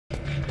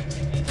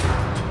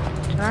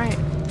Alright.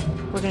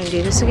 We're gonna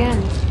do this again.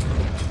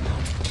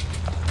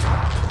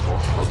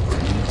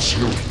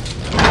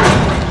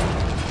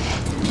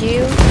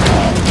 You.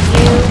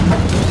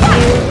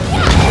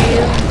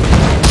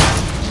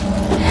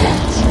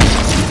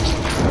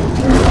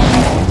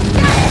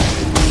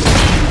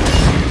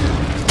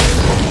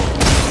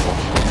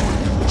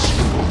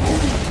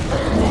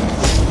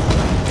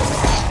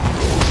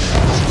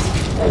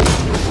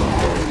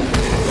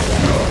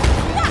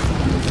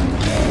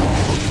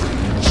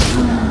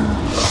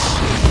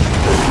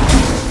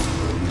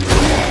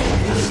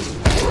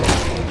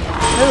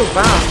 Oh,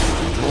 wow.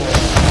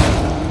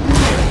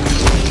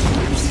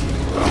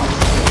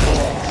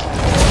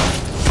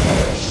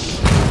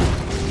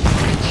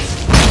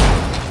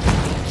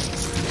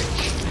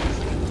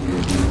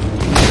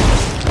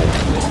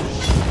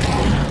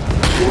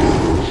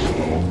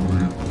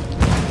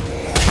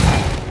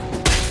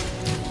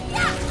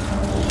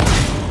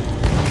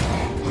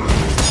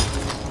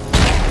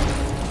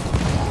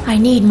 I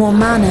need more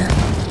mana.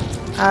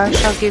 I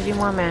shall give you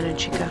more mana,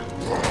 Chica.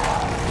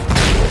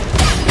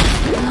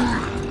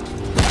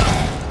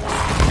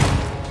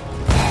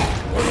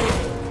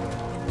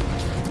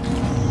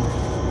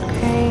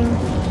 Okay.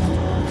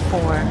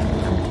 4.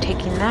 I'm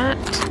taking that.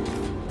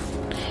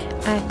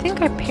 I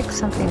think I picked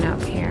something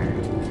up here.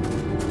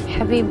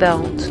 Heavy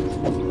belt.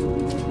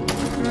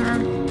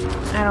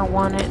 I don't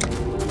want it.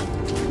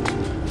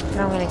 But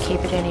I'm gonna keep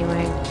it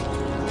anyway.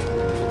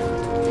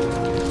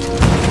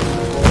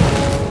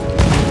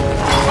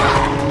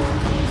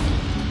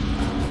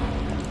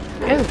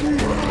 Oh,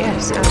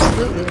 yes,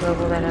 absolutely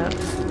level that up.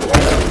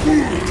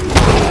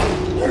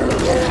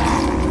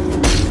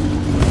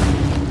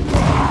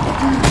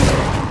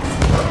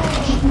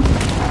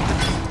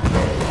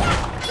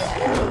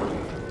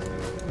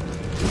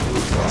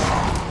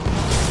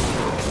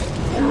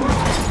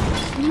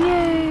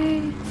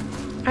 Yay!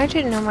 I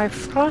didn't know my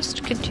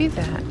frost could do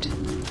that.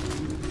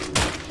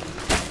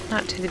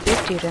 Not to the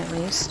big dude, at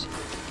least.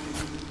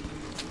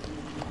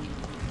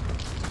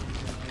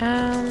 I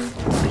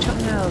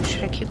don't know.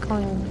 Should I keep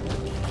going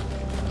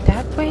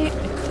that way or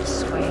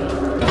this way?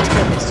 Let's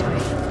go this way.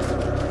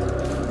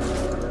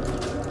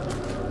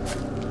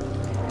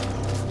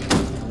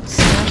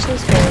 Smash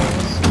those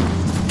barrels.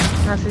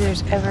 Not that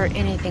there's ever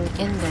anything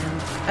in them.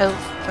 Oh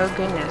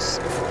goodness.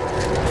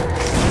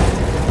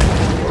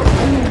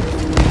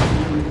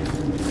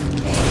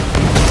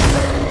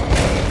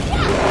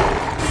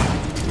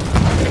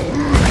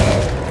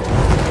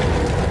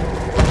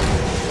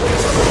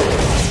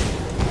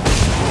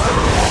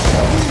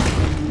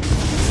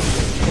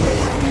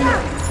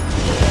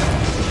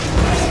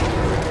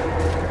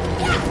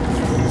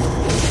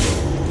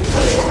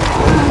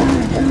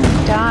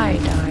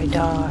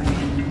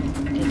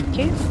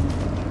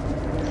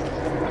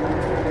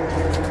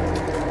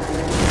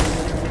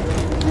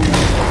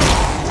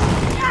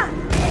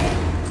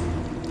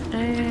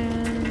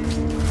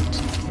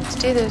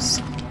 Do this.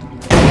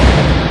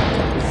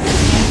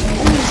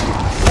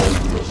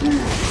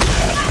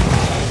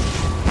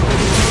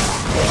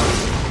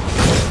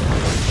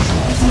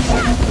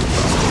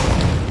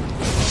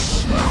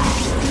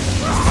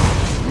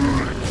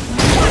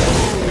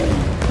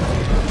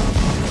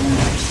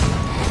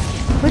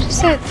 What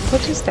is that?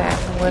 What is that?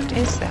 What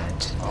is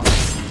that?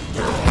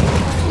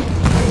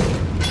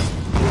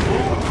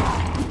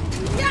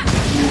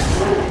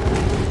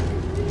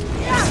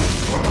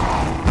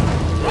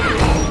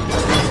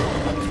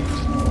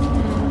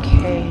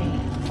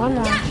 One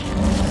more.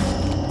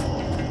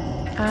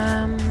 I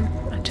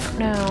don't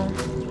know.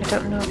 I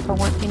don't know if I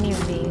want any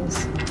of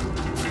these.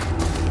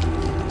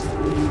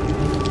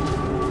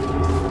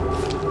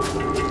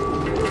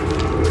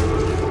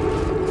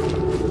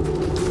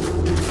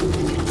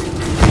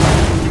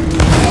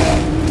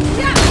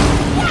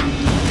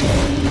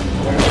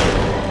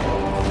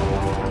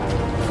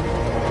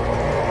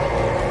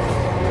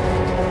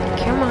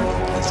 Come on,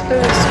 let's go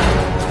this way.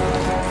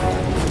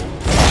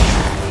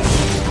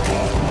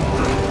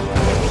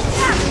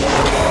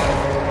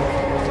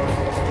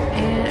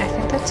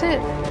 That's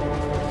it.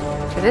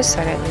 For this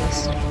side, at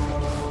least.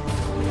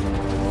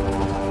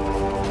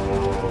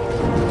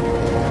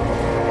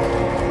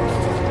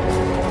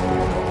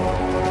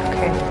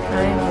 Okay,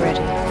 I'm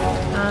ready.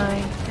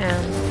 I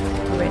am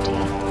ready.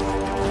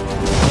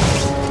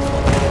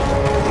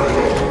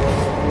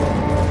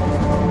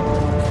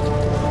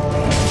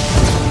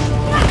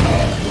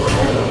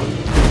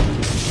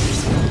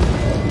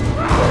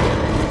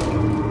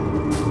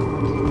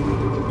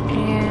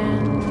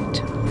 And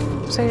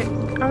was I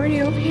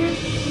already over here?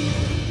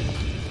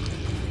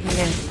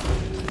 Yeah.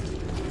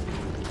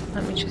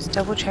 Let me just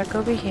double check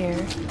over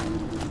here.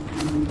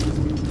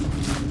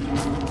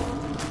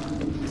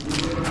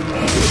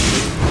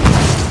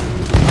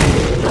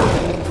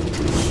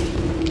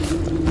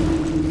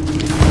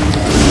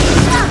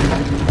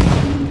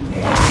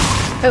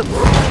 Oh.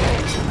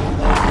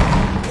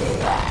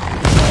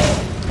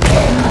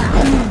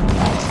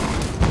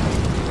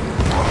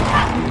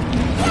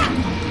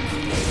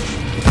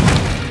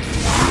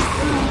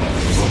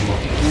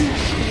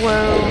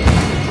 Whoa.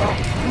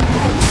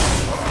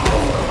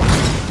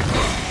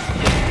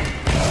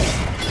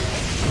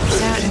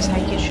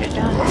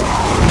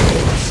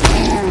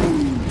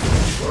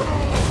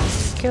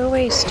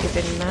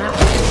 stupid map.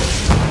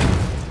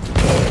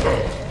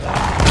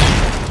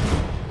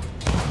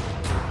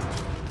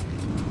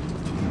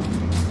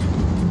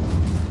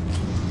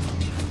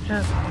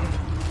 Okay.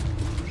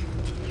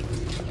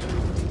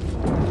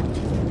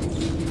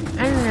 I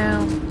don't know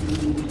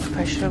if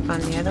I should have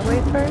gone the other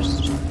way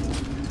first.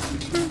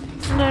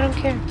 No, I don't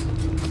care.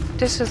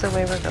 This is the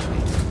way we're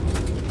going.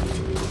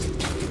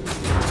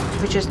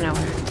 Which is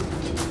nowhere.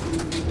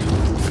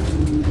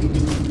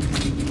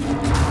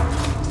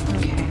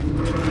 Okay.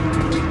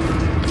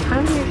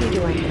 How many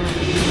do I have?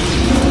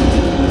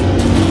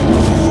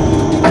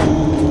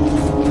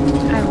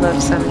 I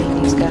love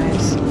summoning these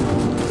guys.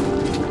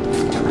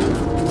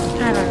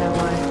 I don't know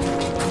why.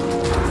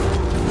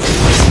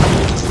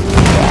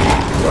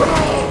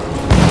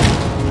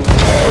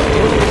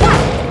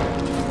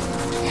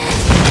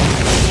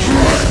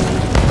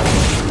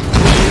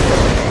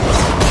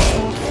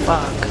 Oh,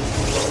 fuck.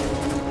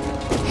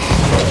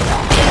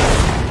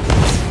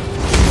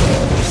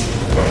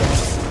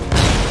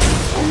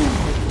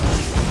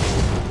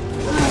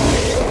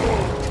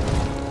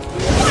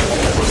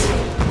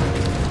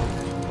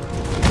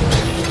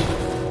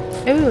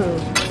 Ooh,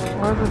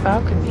 Orb of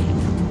Alchemy.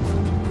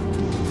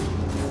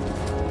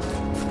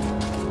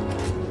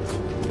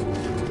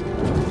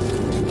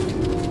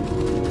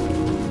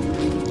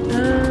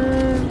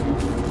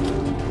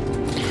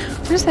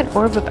 What is that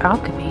Orb of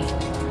Alchemy?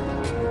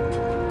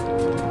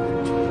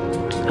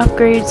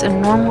 Upgrades a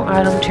normal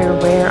item to a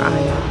rare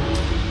item.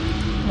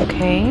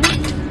 Okay.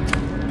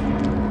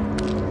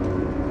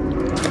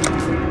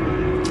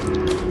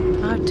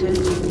 I'll have to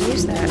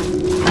use that.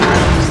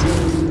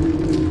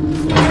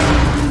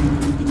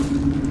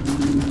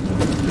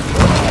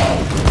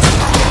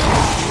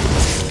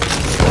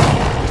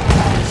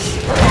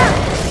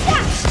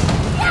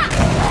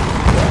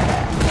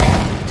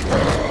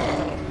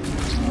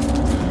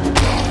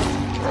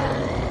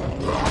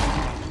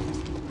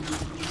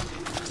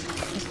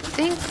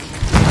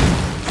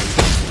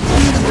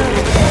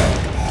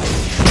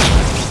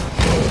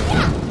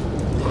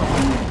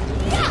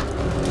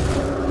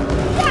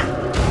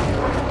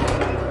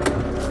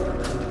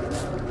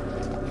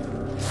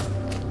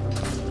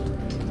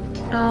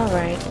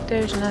 Alright,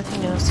 there's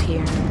nothing else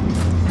here.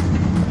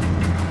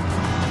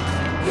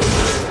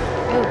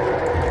 Oh.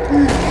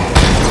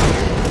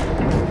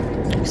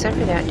 Except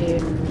for that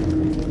dude.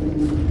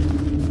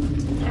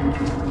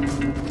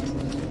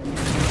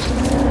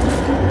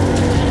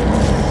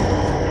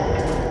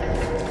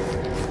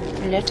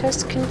 Let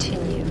us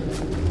continue.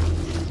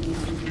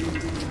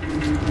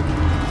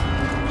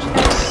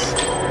 Just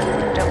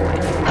don't want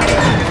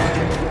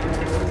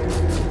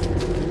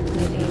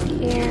anything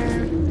here.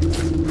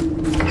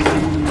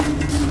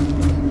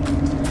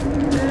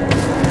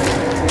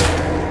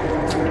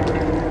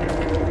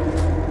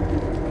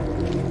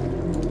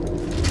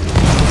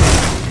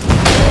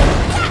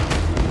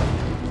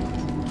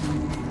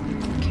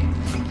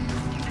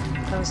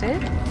 That was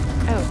it?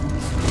 Oh.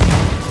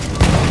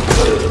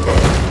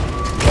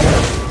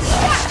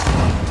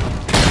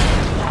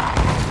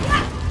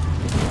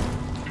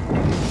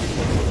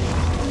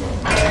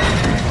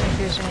 If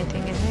there's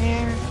anything in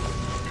there.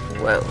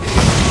 Whoa.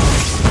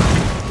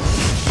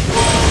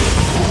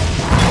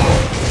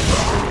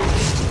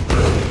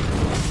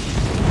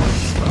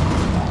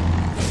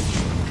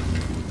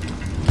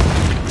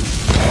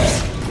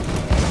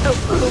 Oh,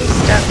 cool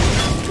stuff.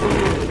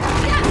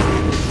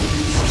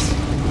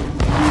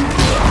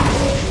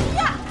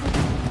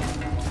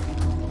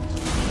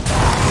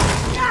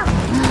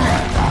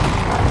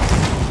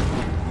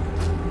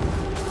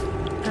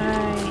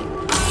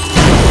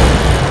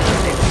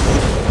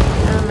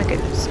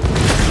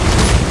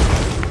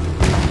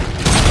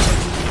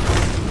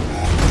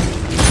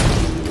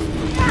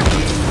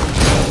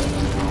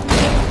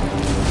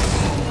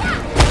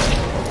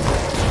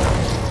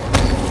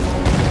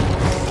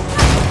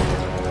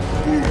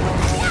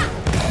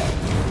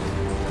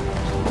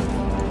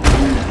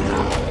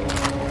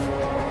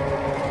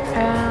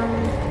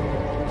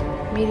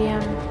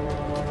 Medium.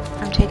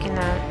 I'm taking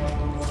that.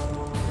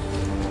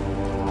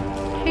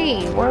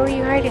 Hey, why were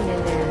you hiding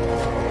in there?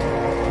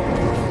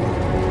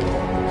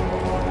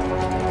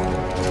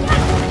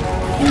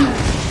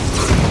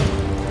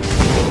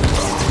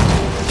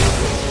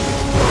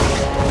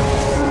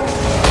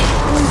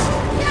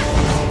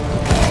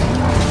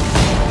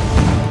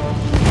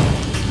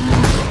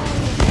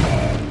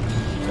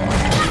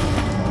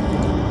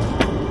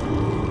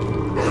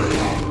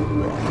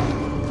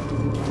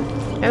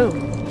 Oh.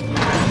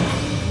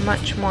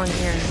 Much more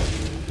here.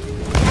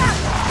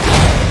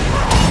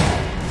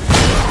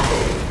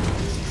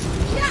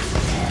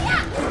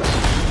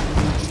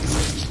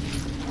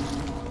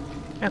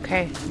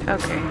 Okay,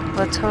 okay.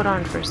 Let's hold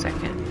on for a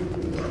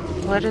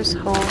second. Let us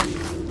hold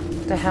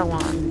the hell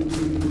on.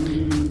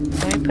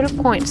 Let me put a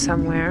point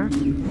somewhere.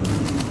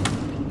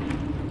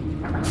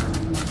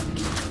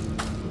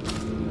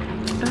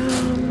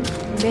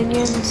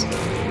 Minions.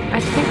 I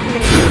think I'm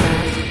gonna do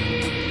that.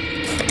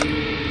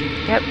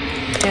 Yep,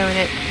 doing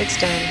it. It's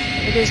done.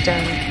 It is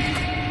done.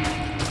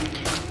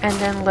 And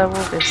then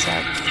level this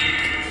up.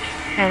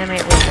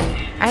 Animate weapon.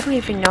 I don't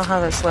even know how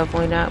that's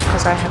leveling up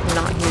because I have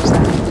not used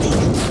that.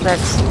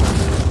 That's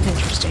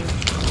interesting.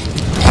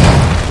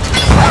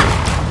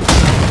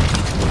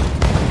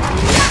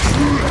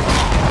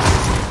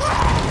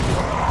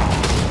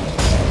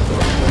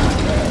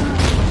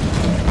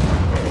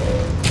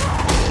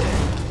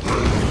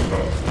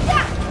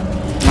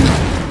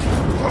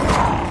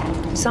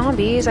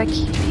 Zombies, I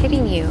keep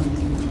hitting you.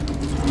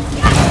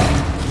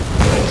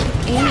 I keep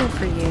aiming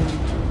for you.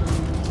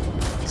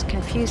 It's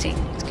confusing.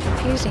 It's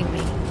confusing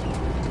me.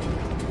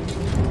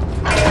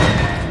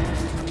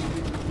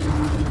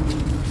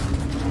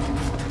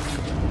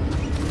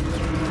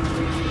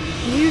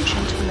 You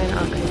gentlemen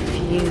are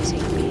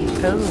confusing me.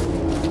 Oh.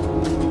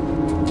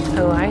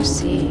 Oh, I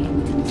see.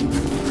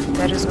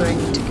 That is where I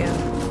need to go.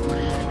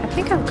 I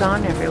think I've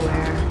gone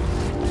everywhere.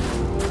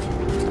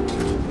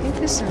 I think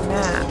this is a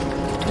map.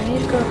 Do I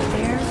need to go over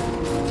there?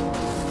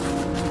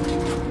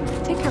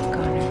 I think I've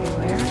gone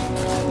everywhere.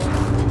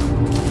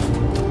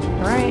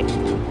 Alright,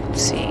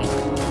 let's see.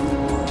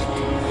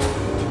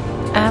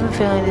 I have a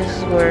feeling this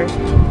is where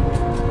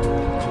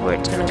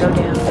it's gonna go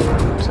down.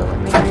 So let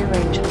me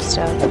rearrange some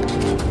stuff.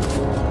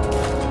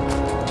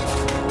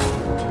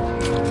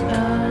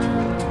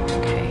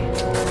 Okay.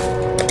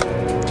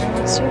 Alright,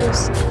 let's do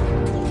this.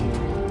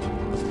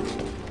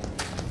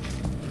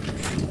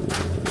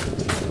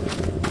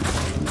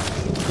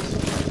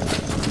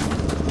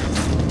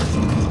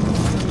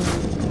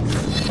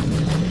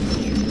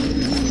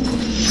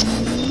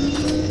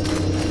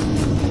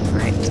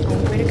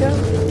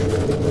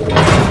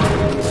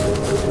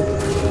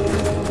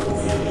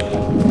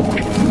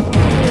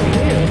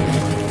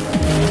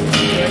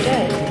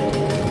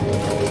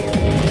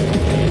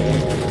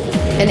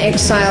 An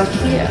exile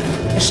here.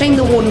 A shame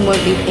the warden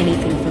won't leave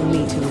anything for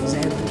me to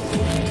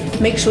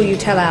examine. Make sure you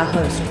tell our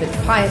host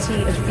that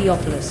Piety of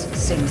Theophilus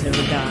sends her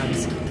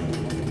regards.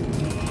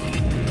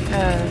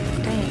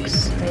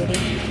 Thanks, lady.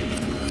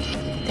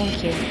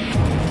 Thank you.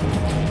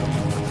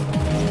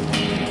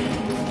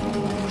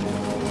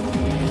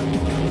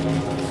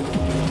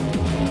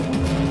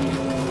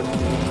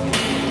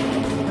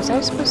 Was I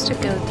supposed to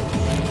go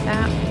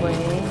that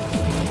way?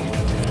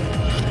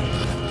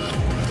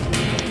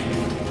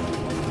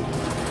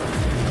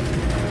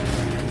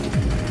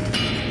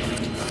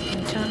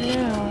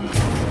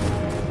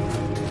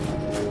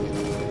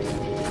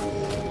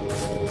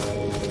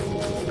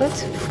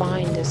 Let's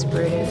find this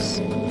Brutus.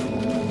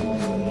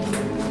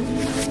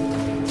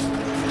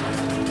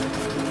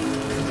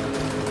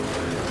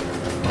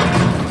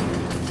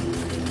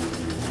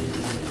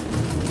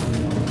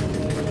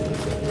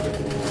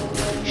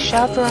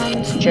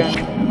 Chevron's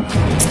Journal.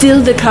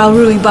 Still the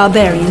Karui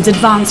barbarians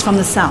advance from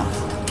the south.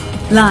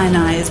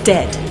 Lioneye is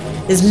dead,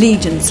 his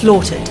legion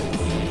slaughtered.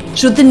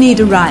 Should the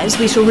need arise,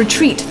 we shall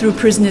retreat through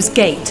Prisoner's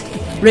Gate,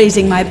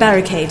 raising my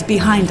barricade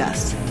behind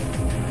us.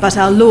 But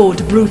our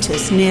Lord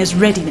Brutus nears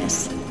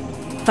readiness.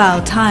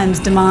 Foul times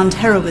demand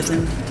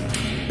heroism.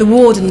 The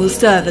Warden will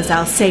serve as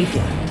our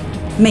savior.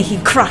 May he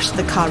crush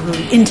the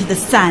Karui into the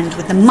sand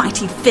with the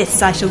mighty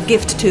fists I shall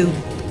gift to.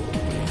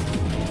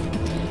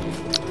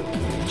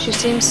 She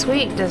seems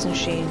sweet, doesn't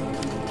she?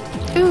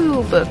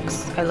 Ooh,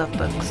 books. I love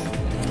books.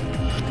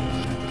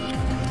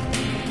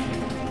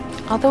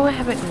 Although I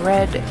haven't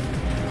read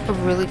a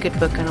really good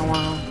book in a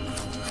while.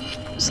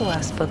 What was the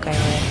last book I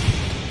read?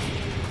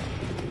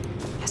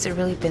 Has it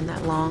really been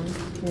that long?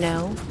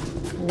 No.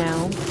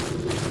 No.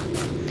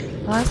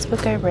 The last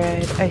book I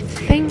read, I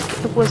think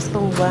it was the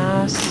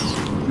last...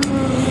 Is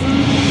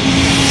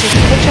it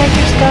The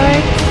Hitchhiker's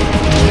Guide?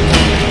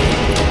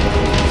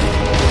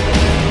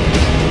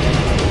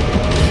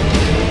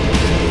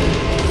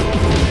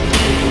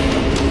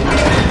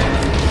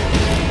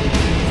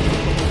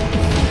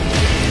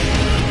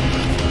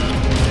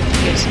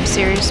 Some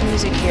serious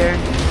music here.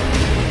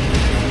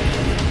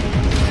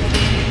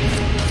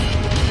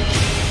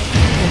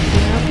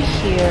 Nothing over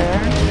here.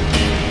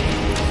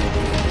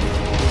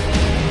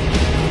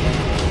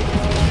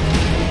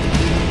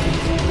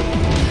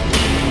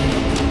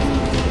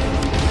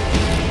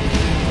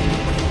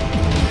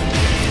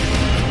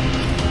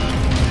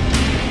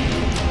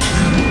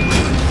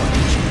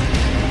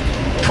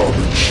 Come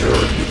and share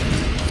it with me.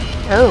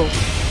 Oh.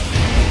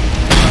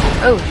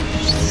 Oh,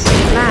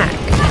 smack.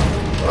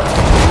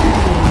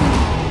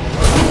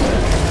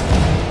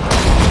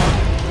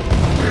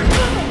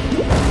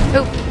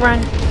 Oh, run.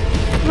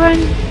 Run,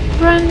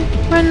 run,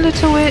 run,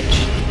 little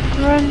witch.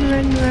 Run,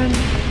 run, run.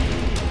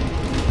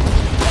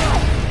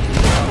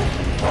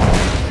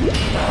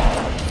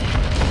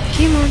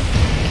 Come on,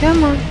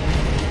 come on.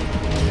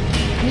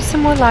 Need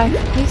some more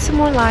life, need some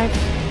more life.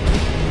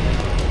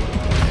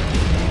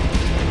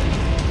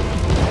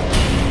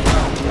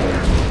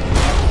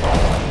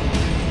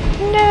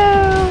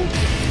 No!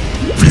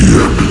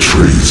 Fear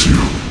betrays you.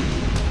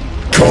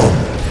 Come.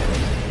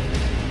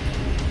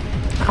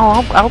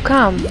 Oh, I'll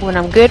come. When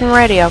I'm good and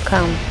ready, I'll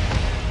come.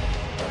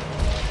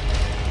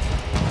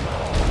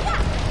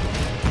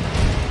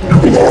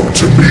 You belong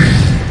to me.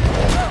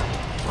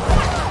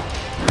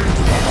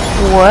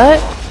 What?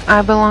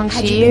 I belong to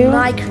Had you you? been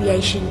my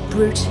creation,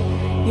 brute,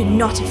 You'd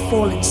not have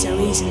fallen so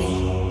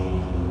easily.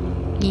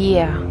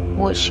 Yeah,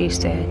 what she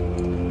said.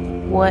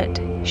 What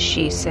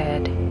she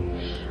said.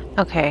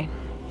 Okay.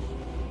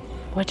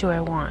 What do I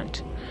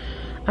want?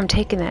 I'm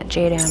taking that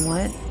jade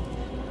amulet.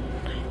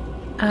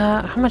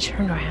 How much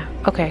turn do I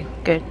have? Okay,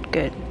 good,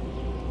 good.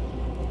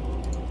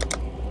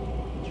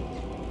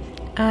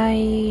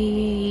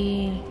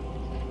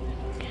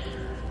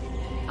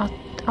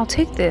 I'll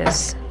take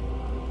this.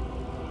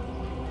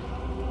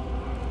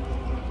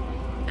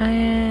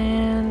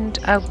 And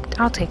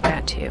I'll take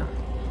that too.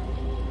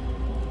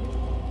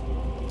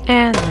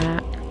 And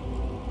that.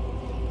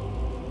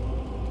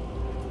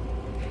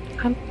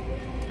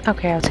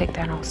 Okay, I'll take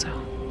that also.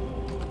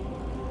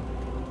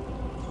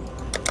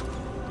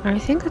 I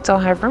think that's all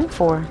I have room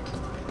for.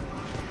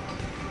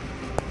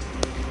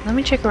 Let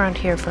me check around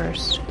here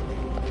first.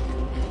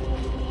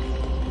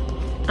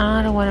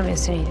 I don't want to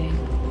miss anything.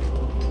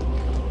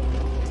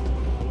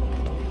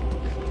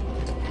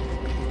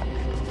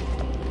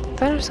 I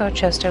thought I saw a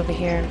chest over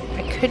here.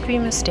 I could be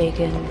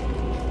mistaken.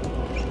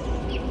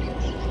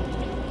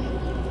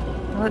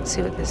 Let's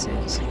see what this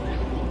is.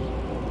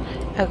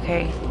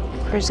 Okay,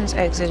 prison's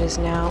exit is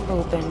now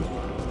open.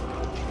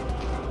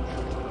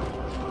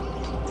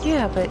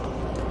 Yeah, but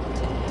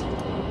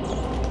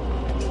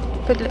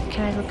look,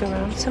 can I look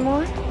around some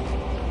more?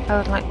 I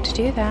would like to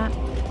do that.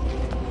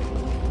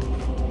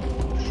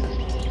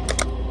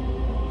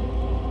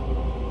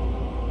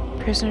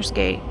 Prisoner's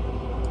Gate.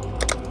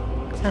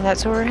 And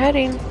that's where we're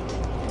heading.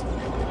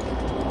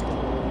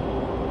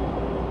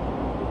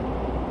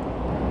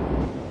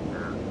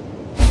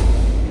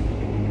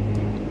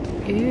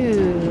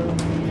 Ooh.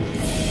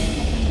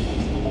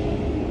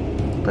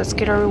 Let's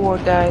get our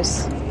reward,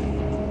 guys.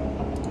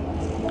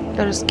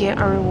 Let us get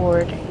our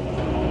reward.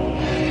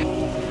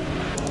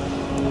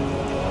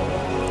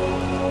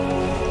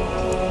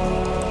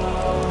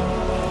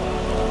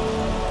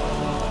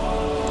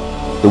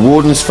 The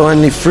warden's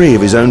finally free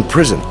of his own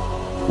prison.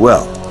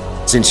 Well,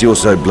 since you're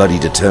so bloody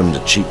determined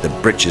to cheat the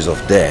britches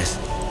off death,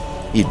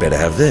 you'd better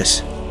have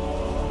this.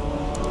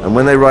 And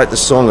when they write the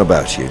song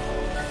about you,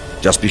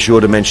 just be sure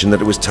to mention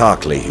that it was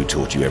Tarkley who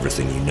taught you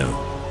everything you know.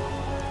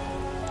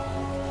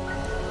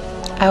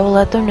 I will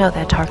let them know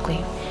that,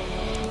 Tarkley.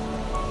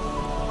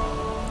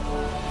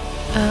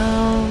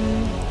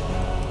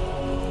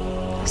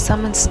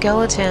 Summon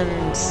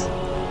skeletons.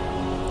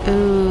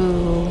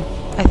 Ooh,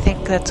 I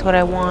think that's what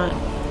I want.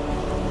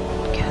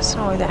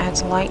 Or that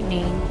adds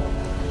lightning.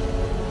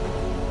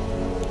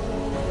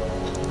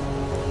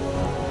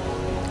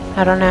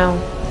 I don't know.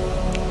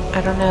 I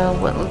don't know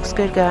what looks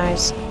good,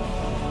 guys.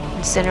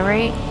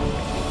 Incinerate.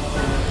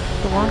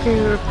 The longer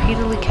you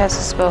repeatedly cast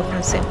a spell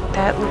from the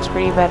that looks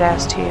pretty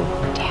badass too.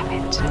 Damn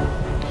it.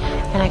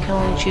 And I can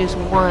only choose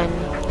one.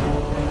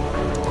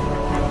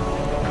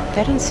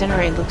 That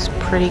incinerate looks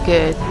pretty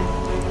good.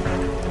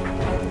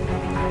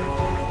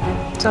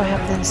 So I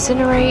have the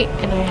incinerate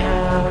and I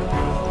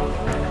have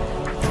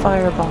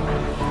Fireball.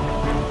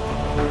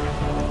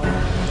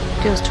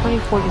 Deals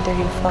 24 to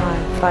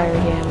 35 fire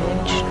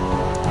damage.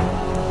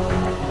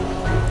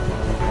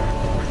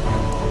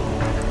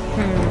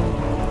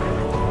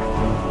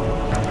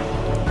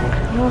 I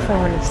don't know if I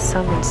want to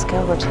summon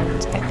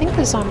skeletons. I think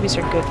the zombies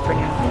are good for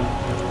now.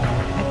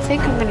 I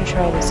think I'm going to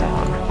try this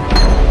out.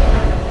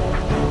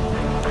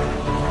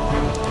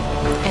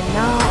 And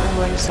now I'm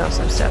going to sell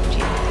some stuff to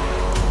you.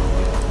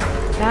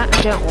 That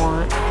I don't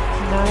want.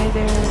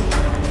 Neither.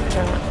 I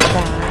don't want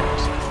that.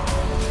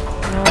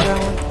 No, I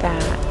don't want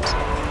that.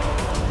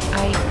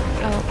 I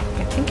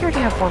think I already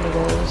have one of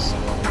those.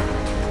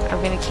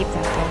 I'm gonna keep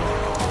that though.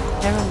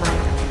 Never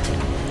mind.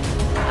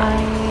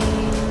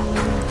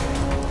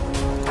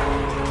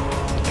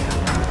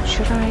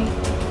 Should I?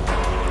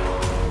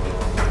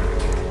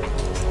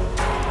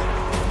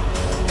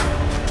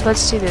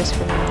 Let's do this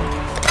for now.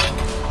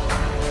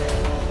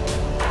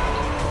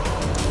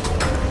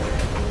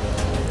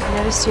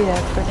 Let us do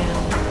that for now.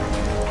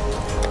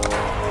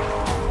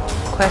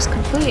 Quest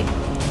complete.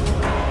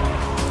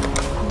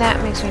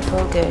 That makes me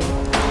feel good.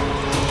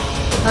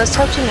 Let's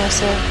talk to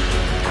Nessa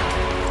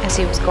and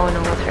see what's going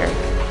on with her.